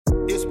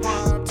It's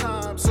prime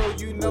time, so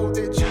you know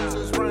that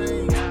Jesus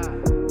reigns.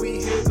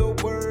 We hear the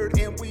word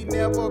and we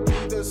never be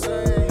the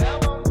same.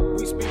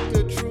 We speak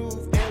the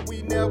truth and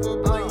we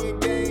never playing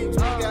games.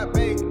 We got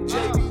bait,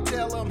 JB,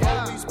 tell them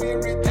Holy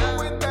Spirit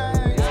doing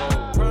things.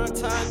 Prime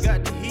time,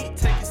 got the heat,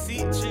 take a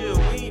seat, chill.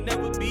 We ain't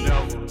never beat.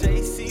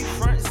 JC,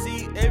 front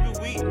seat, every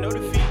week, no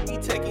defeat, we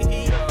taking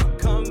heat.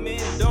 Come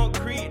in, don't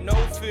creep, no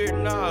fear,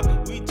 nah.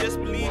 We just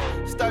believe,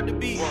 start the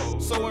beat,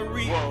 sow and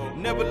reap.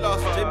 Never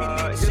lost, JB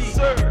lead the sheet.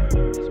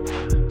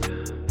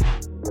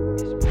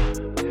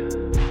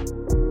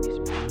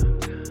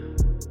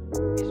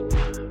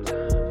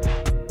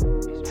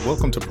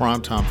 Welcome to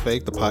Primetime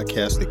Faith, the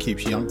podcast that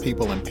keeps young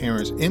people and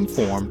parents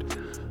informed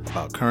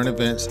about current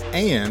events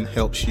and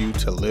helps you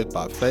to live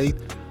by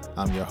faith.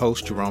 I'm your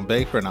host, Jerome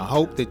Baker, and I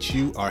hope that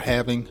you are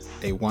having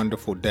a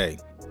wonderful day.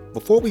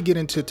 Before we get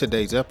into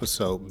today's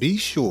episode, be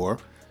sure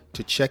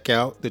to check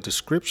out the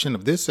description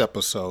of this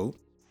episode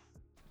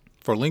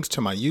for links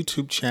to my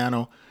YouTube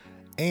channel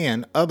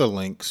and other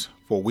links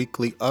for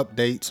weekly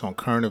updates on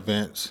current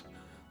events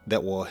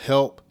that will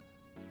help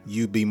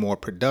you be more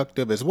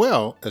productive as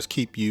well as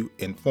keep you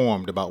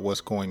informed about what's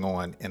going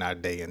on in our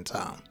day and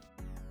time.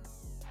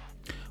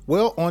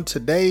 Well, on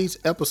today's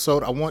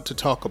episode, I want to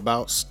talk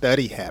about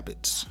study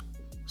habits.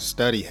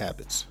 Study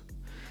habits.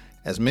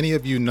 As many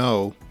of you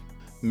know,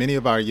 many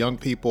of our young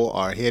people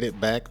are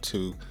headed back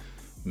to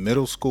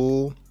middle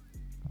school,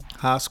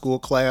 high school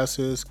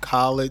classes,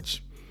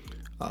 college.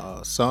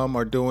 Some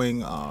are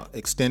doing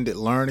extended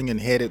learning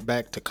and headed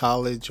back to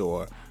college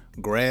or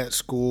grad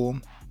school.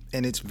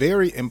 And it's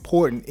very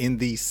important in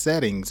these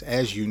settings,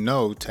 as you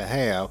know, to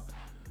have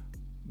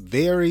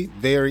very,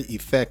 very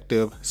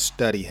effective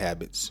study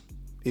habits.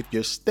 If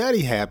your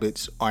study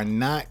habits are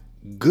not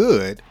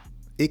good,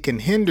 it can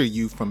hinder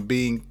you from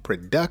being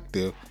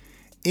productive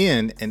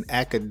in an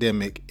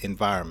academic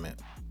environment.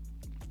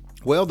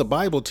 Well, the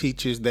Bible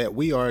teaches that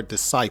we are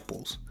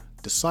disciples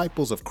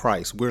of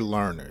Christ. We're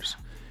learners.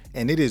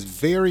 And it is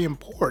very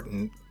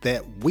important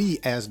that we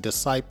as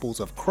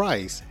disciples of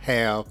Christ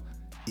have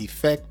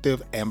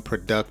effective and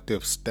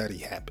productive study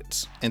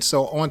habits. And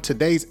so on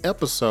today's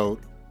episode,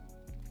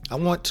 I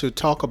want to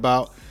talk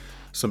about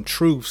some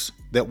truths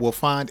that we'll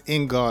find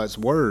in God's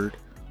Word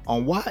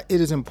on why it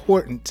is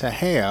important to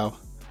have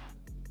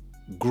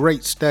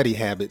great study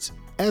habits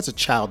as a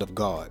child of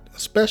God,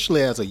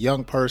 especially as a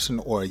young person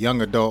or a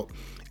young adult,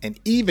 and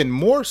even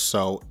more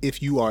so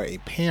if you are a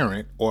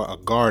parent or a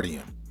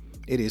guardian.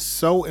 It is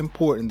so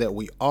important that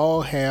we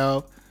all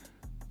have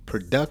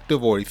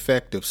productive or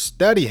effective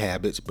study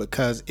habits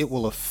because it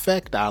will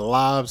affect our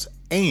lives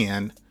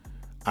and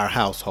our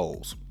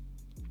households.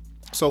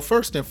 So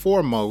first and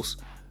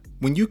foremost,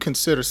 when you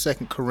consider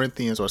 2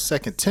 Corinthians or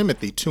 2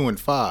 Timothy 2 and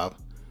 5,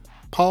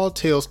 Paul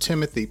tells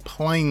Timothy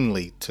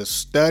plainly to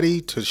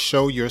study to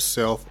show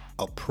yourself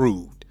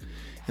approved.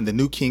 In the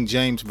New King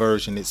James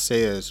Version, it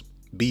says,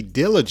 "Be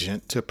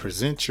diligent to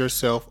present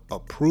yourself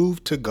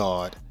approved to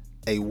God,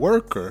 a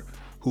worker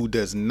who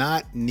does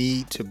not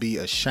need to be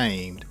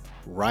ashamed,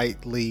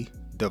 rightly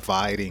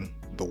dividing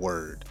the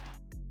word."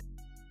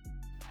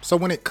 So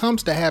when it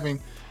comes to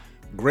having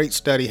great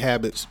study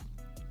habits,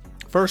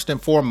 first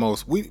and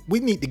foremost, we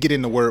need to get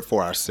in the word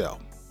for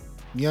ourselves.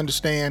 You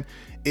understand?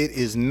 It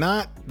is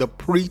not the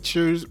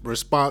preacher's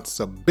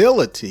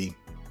responsibility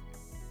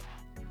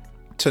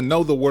to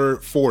know the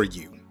word for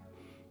you.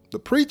 The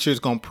preacher is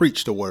going to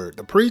preach the word.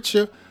 The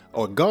preacher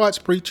or God's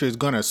preacher is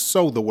going to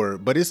sow the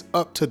word, but it's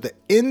up to the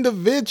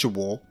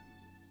individual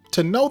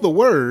to know the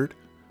word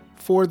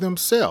for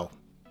themselves.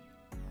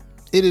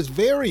 It is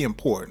very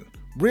important.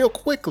 Real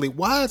quickly,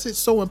 why is it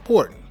so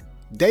important?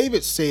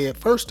 David said,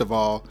 first of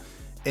all,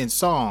 in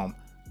Psalm,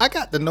 I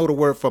got to know the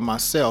word for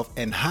myself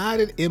and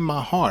hide it in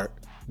my heart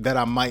that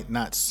I might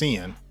not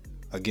sin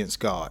against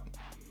God.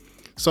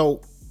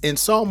 So in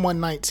Psalm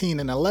 119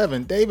 and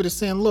 11, David is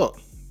saying,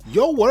 look,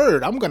 your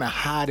word, I'm going to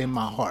hide in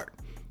my heart.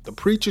 The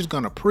preacher's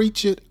going to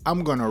preach it.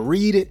 I'm going to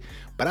read it,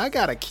 but I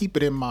got to keep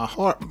it in my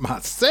heart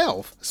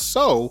myself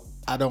so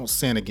I don't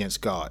sin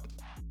against God.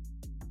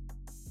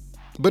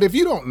 But if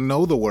you don't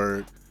know the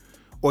word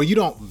or you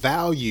don't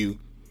value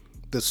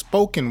the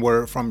spoken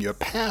word from your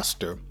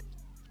pastor,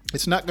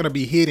 it's not going to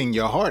be hitting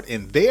your heart.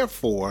 And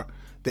therefore,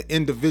 the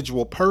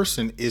individual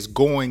person is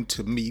going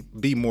to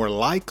be more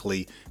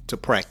likely to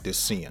practice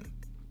sin.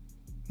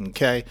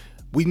 Okay?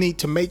 We need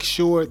to make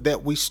sure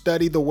that we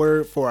study the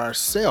word for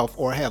ourselves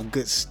or have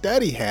good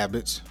study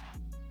habits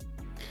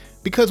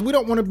because we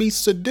don't want to be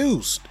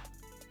seduced.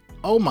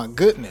 Oh my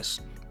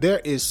goodness.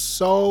 There is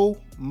so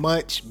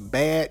much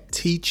bad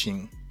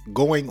teaching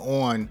going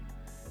on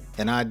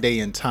in our day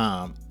and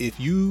time. If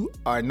you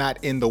are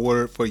not in the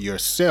word for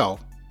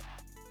yourself,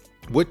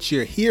 what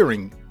you're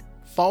hearing,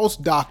 false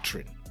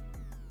doctrine,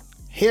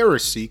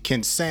 heresy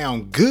can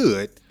sound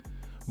good,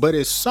 but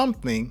it's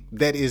something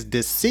that is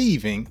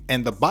deceiving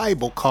and the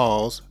Bible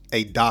calls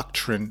a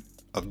doctrine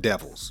of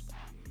devils.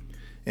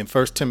 In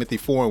 1 Timothy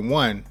 4 and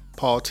 1,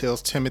 Paul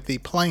tells Timothy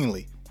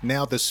plainly,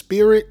 now the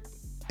Spirit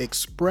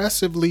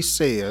expressively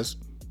says,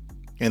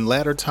 in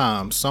latter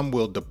times some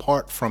will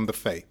depart from the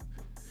faith,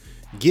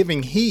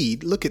 giving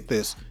heed, look at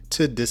this,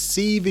 to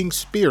deceiving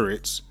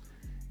spirits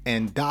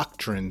and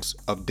doctrines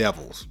of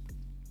devils.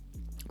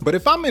 But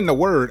if I'm in the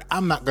word,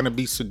 I'm not going to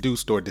be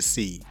seduced or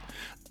deceived.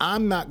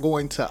 I'm not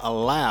going to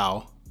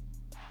allow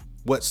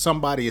what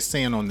somebody is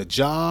saying on the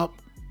job,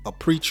 a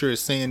preacher is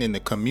saying in the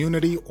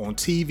community, on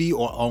TV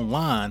or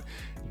online,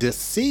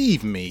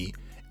 deceive me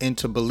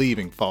into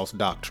believing false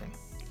doctrine.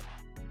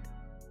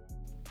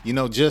 You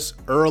know, just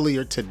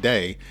earlier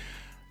today,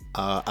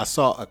 I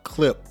saw a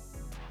clip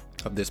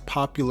of this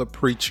popular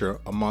preacher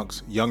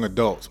amongst young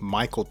adults,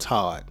 Michael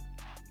Todd.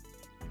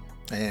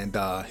 And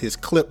his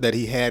clip that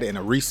he had in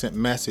a recent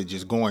message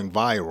is going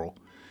viral.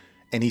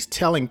 And he's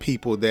telling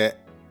people that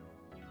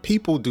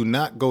people do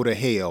not go to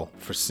hell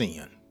for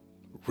sin.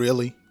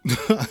 Really?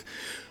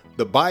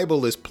 The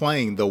Bible is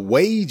plain. The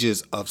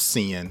wages of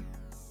sin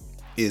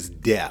is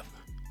death.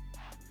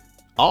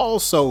 All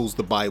souls,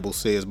 the Bible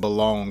says,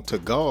 belong to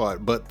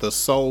God, but the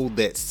soul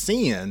that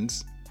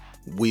sins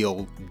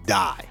will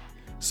die.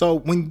 So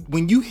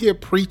when you hear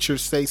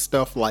preachers say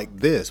stuff like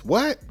this,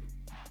 what?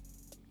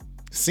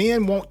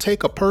 Sin won't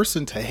take a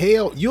person to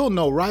hell? You'll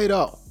know right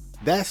off.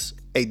 That's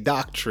a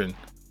doctrine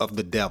of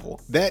the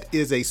devil. That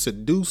is a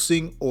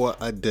seducing or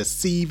a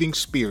deceiving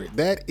spirit.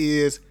 That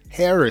is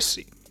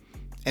heresy.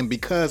 And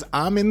because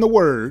I'm in the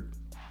word,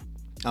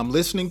 I'm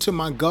listening to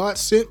my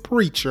God-sent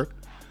preacher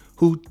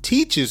who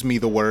teaches me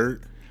the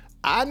word,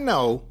 I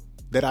know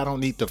that I don't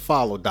need to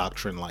follow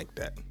doctrine like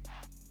that.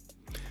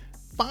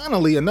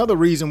 Finally, another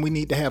reason we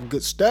need to have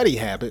good study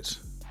habits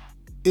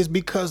is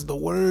because the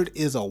word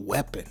is a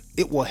weapon.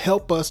 It will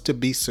help us to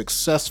be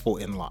successful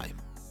in life.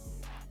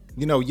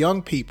 You know,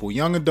 young people,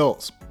 young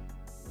adults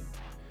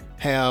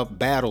have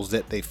battles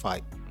that they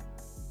fight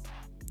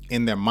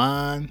in their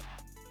mind,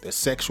 their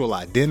sexual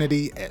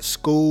identity, at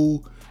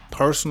school,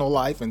 personal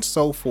life, and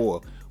so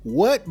forth.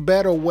 What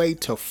better way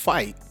to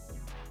fight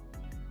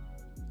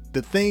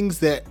the things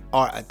that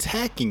are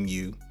attacking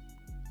you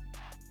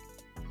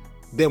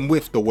than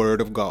with the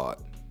word of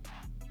God?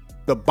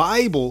 The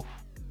Bible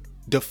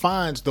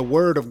defines the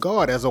word of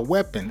God as a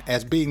weapon,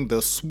 as being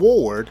the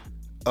sword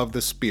of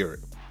the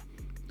Spirit.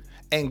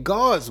 And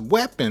God's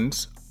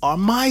weapons are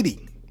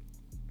mighty.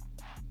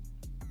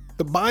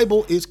 The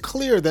Bible is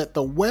clear that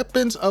the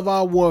weapons of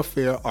our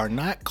warfare are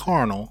not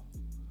carnal,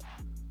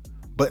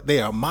 but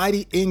they are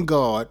mighty in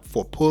God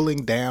for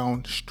pulling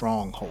down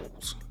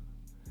strongholds.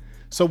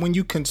 So when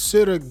you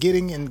consider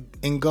getting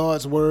in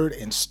God's word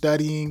and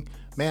studying,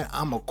 man,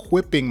 I'm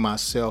equipping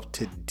myself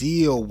to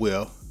deal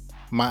with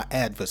my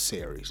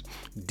adversaries,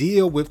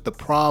 deal with the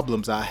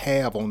problems I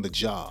have on the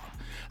job.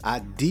 I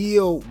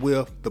deal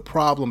with the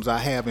problems I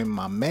have in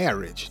my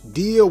marriage,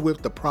 deal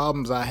with the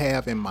problems I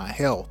have in my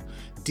health,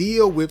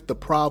 deal with the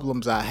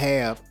problems I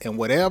have, and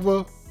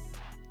whatever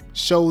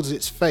shows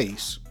its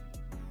face,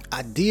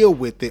 I deal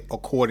with it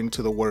according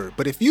to the word.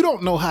 But if you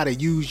don't know how to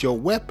use your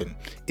weapon,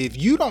 if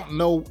you don't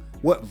know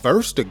what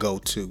verse to go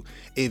to,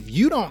 if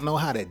you don't know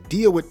how to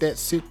deal with that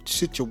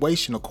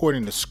situation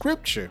according to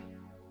scripture,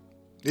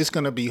 it's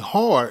going to be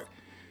hard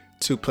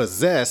to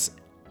possess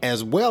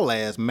as well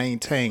as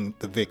maintain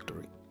the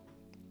victory.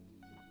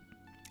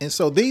 And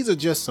so these are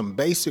just some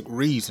basic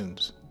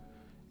reasons,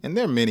 and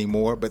there are many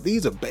more, but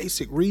these are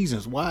basic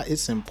reasons why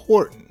it's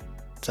important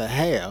to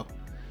have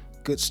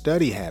good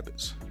study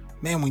habits.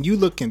 Man, when you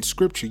look in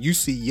scripture, you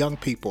see young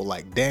people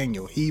like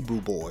Daniel,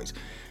 Hebrew boys.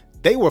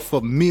 They were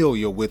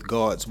familiar with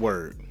God's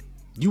word.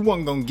 You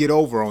weren't going to get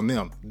over on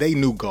them. They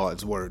knew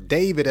God's word.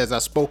 David, as I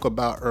spoke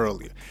about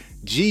earlier,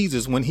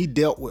 Jesus, when he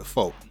dealt with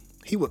folk,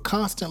 he would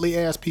constantly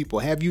ask people,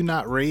 have you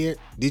not read?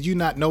 Did you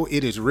not know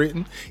it is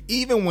written?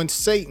 Even when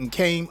Satan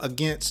came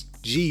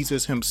against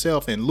Jesus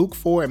himself in Luke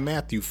 4 and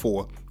Matthew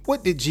 4,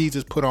 what did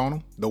Jesus put on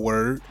him? The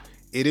word.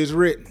 It is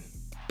written.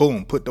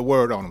 Boom, put the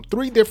word on him.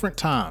 3 different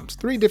times,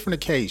 3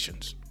 different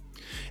occasions.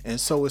 And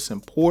so it's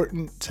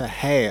important to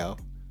have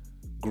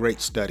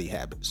great study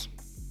habits.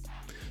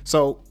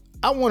 So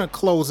I want to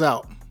close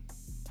out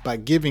by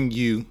giving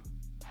you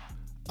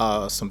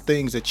some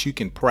things that you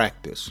can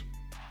practice.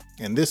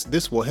 And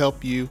this will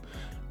help you.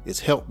 It's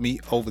helped me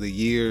over the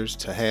years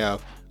to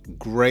have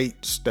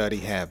great study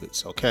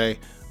habits. Okay.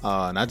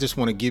 And I just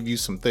want to give you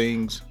some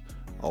things,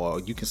 or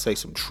you can say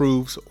some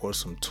truths or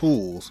some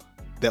tools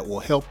that will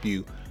help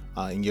you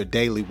in your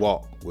daily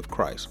walk with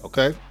Christ.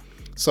 Okay.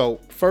 So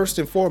first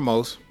and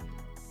foremost,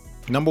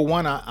 number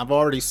one, I've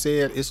already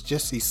said it's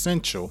just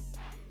essential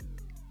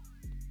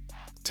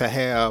to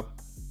have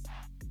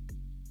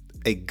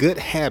a good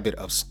habit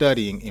of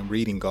studying and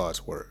reading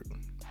God's word.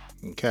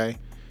 Okay.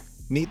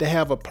 Need to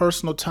have a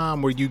personal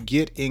time where you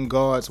get in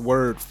God's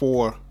word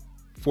for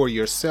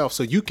yourself,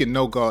 so you can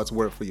know God's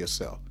word for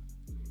yourself.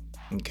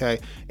 Okay.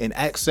 In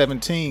Acts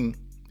 17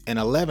 and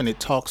 11, it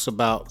talks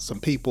about some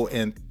people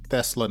in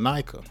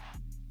Thessalonica.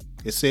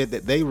 It said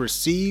that they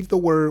received the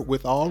word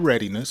with all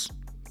readiness.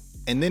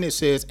 And then it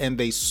says, and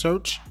they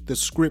searched the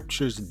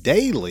scriptures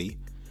daily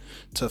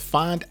to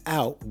find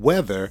out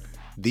whether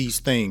these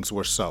things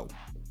were so.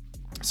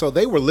 So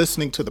they were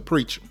listening to the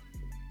preacher.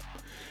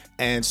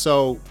 And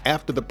so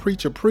after the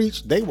preacher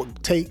preached, they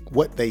would take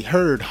what they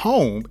heard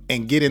home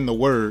and get in the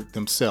word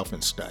themselves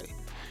and study.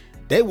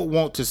 They would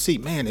want to see,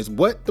 man, is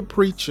what the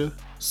preacher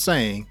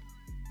saying,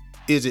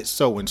 is it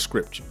so in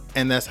scripture?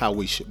 And that's how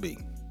we should be.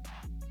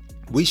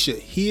 We should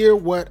hear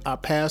what our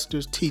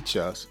pastors teach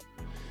us,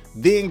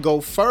 then go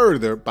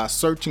further by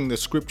searching the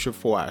scripture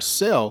for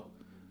ourselves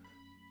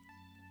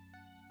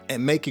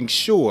and making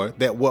sure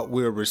that what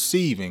we're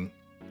receiving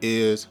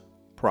is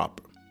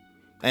proper.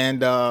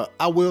 And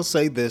I will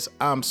say this,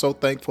 I'm so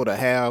thankful to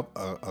have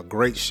a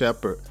great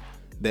shepherd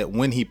that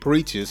when he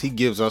preaches, he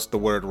gives us the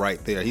word right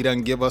there. He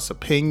doesn't give us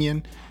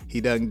opinion. He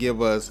doesn't give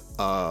us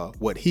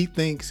what he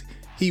thinks.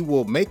 He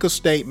will make a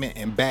statement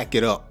and back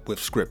it up with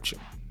scripture.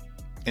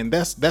 And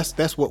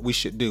that's what we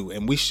should do.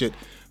 And we should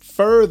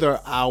further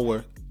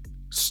our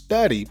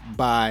study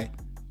by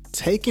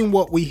taking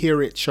what we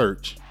hear at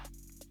church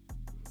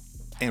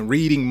and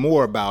reading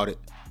more about it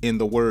in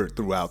the word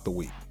throughout the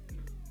week.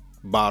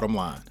 Bottom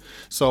line.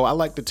 So I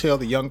like to tell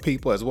the young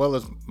people, as well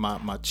as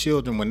my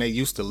children, when they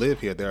used to live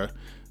here, they're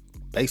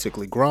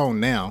basically grown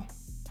now.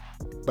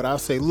 But I'll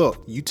say,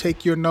 look, you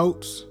take your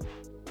notes,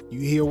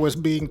 you hear what's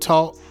being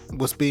taught,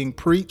 what's being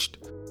preached,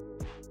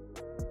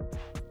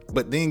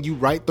 but then you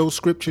write those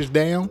scriptures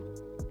down.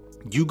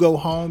 You go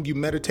home, you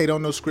meditate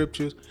on those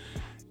scriptures,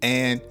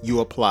 and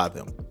you apply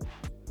them.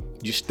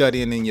 You're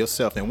studying in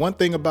yourself. And one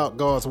thing about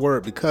God's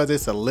word, because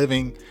it's a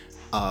living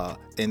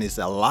and it's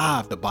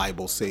alive, the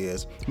Bible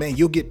says, man,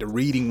 you'll get to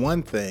reading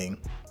one thing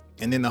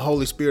and then the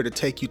Holy Spirit will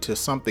take you to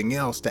something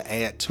else to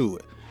add to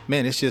it.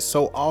 Man, it's just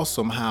so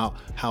awesome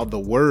how the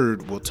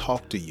word will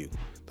talk to you.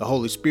 The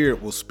Holy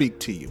Spirit will speak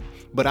to you.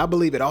 But I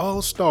believe it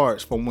all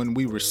starts from when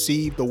we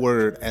receive the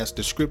word, as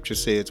the scripture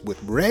says,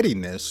 with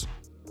readiness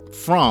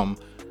from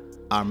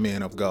our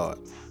men of God.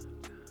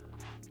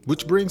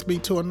 Which brings me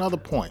to another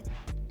point.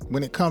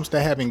 When it comes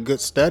to having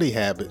good study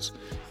habits,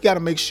 you got to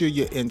make sure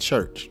you're in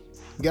church.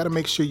 You got to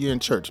make sure you're in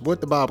church.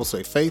 What the Bible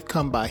say? Faith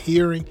come by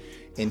hearing,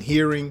 and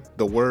hearing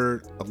the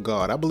word of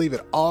God. I believe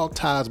it all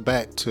ties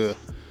back to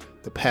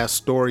the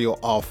pastoral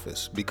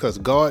office, because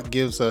God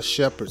gives us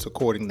shepherds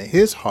according to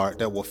his heart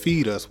that will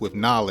feed us with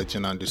knowledge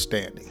and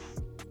understanding.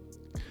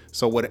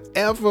 So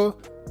whatever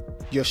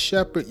your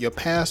shepherd, your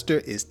pastor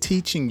is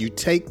teaching, you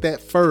take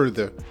that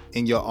further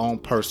in your own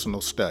personal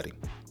study.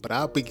 But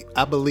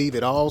I believe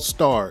it all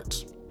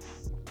starts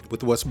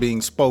with what's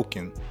being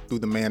spoken through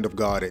the man of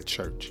God at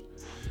church.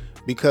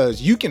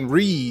 Because you can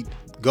read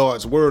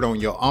God's word on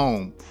your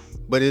own,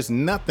 but it's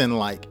nothing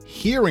like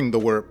hearing the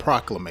word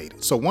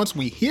proclamated. So once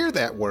we hear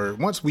that word,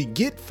 once we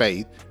get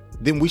faith,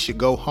 then we should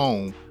go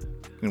home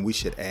and we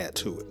should add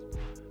to it.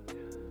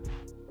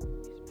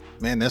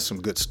 Man, that's some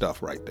good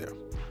stuff right there.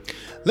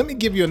 Let me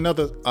give you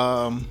another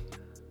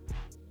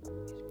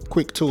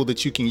quick tool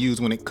that you can use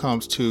when it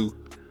comes to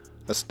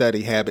a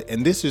study habit.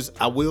 And this is,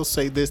 I will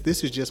say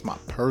this is just my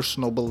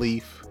personal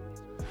belief.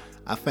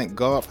 I thank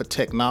God for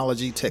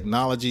technology.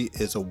 Technology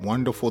is a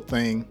wonderful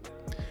thing.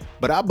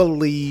 But I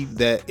believe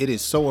that it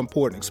is so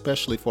important,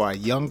 especially for our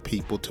young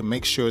people, to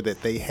make sure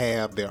that they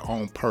have their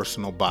own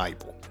personal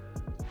Bible.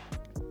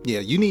 Yeah,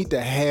 you need to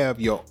have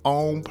your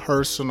own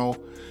personal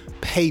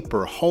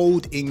paper,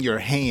 hold in your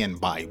hand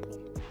Bible.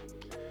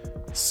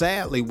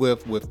 Sadly,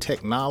 with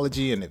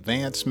technology and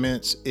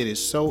advancements, it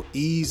is so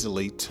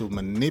easily to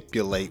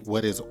manipulate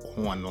what is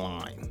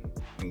online.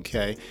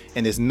 Okay.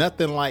 And it's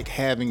nothing like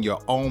having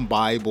your own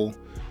Bible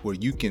where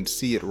you can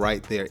see it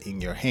right there in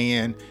your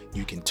hand.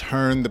 You can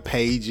turn the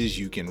pages,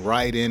 you can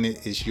write in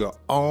it. It's your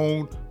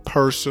own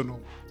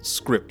personal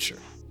scripture.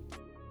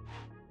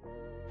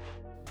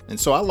 And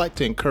so I like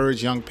to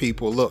encourage young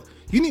people, look,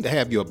 you need to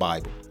have your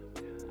Bible.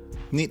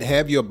 You need to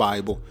have your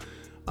Bible,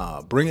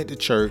 bring it to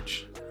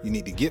church. You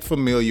need to get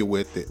familiar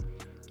with it.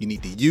 You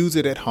need to use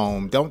it at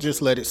home. Don't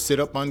just let it sit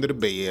up under the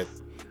bed.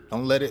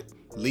 Don't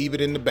leave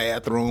it in the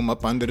bathroom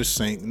up under the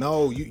sink.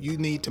 No, you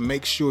need to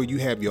make sure you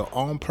have your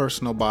own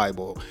personal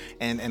Bible.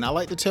 And I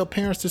like to tell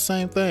parents the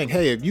same thing.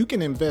 Hey, if you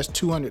can invest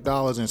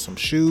 $200 in some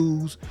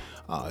shoes,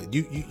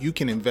 you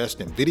can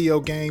invest in video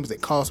games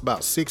that cost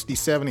about $60,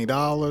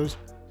 $70,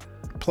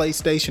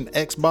 PlayStation,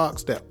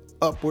 Xbox that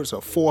upwards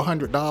of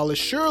 $400.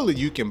 Surely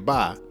you can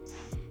buy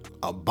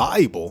a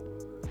Bible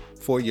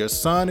for your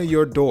son or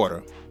your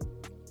daughter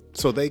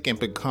so they can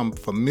become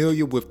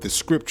familiar with the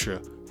scripture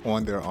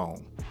on their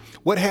own.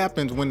 What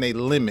happens when they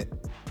limit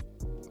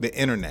the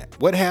internet?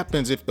 What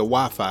happens if the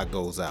Wi-Fi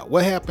goes out?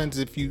 What happens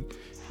if you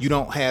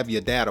don't have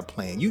your data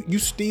plan? You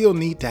still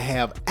need to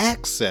have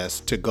access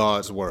to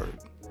God's word.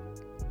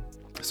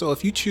 So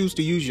if you choose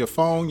to use your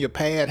phone, your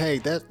pad, hey,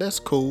 that's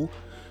cool.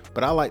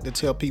 But I like to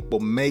tell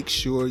people, make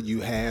sure you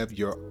have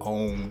your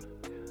own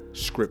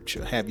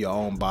scripture, have your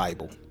own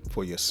Bible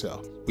for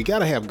yourself. We got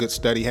to have good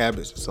study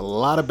habits. There's a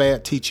lot of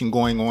bad teaching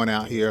going on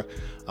out here,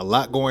 a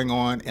lot going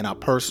on in our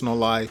personal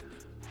life.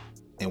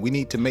 And we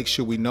need to make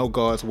sure we know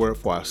God's word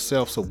for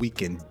ourselves so we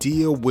can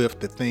deal with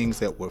the things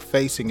that we're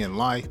facing in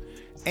life,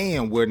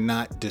 and we're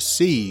not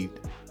deceived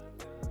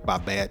by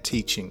bad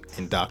teaching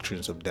and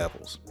doctrines of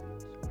devils.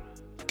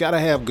 Got to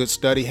have good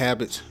study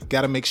habits.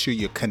 Got to make sure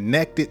you're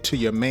connected to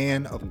your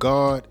man of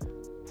God,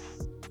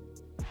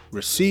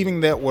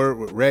 receiving that word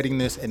with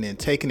readiness, and then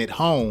taking it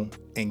home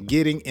and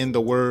getting in the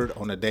word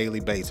on a daily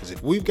basis.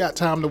 If we've got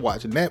time to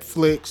watch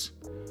Netflix,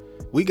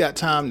 we got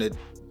time to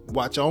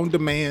watch on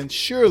demand,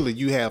 surely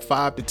you have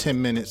 5 to 10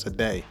 minutes a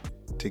day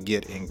to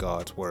get in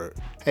God's word.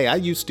 Hey, I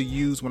used to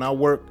use, when I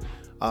worked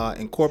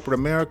in corporate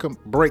America,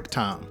 break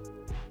time.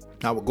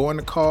 I would go in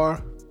the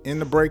car, in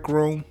the break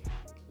room,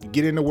 you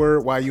get in the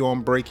word while you're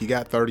on break. You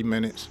got 30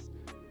 minutes.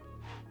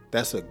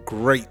 That's a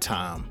great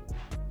time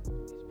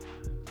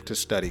to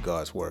study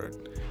God's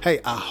word. Hey,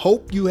 I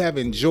hope you have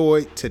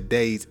enjoyed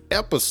today's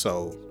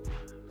episode.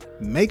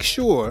 Make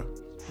sure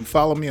you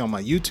follow me on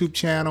my YouTube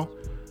channel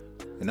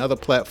and other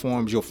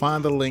platforms. You'll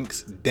find the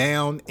links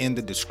down in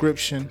the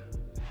description.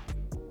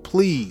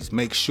 Please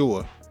make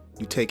sure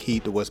you take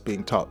heed to what's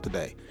being taught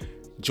today.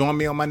 Join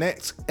me on my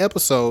next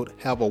episode.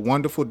 Have a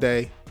wonderful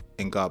day,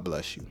 and God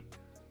bless you.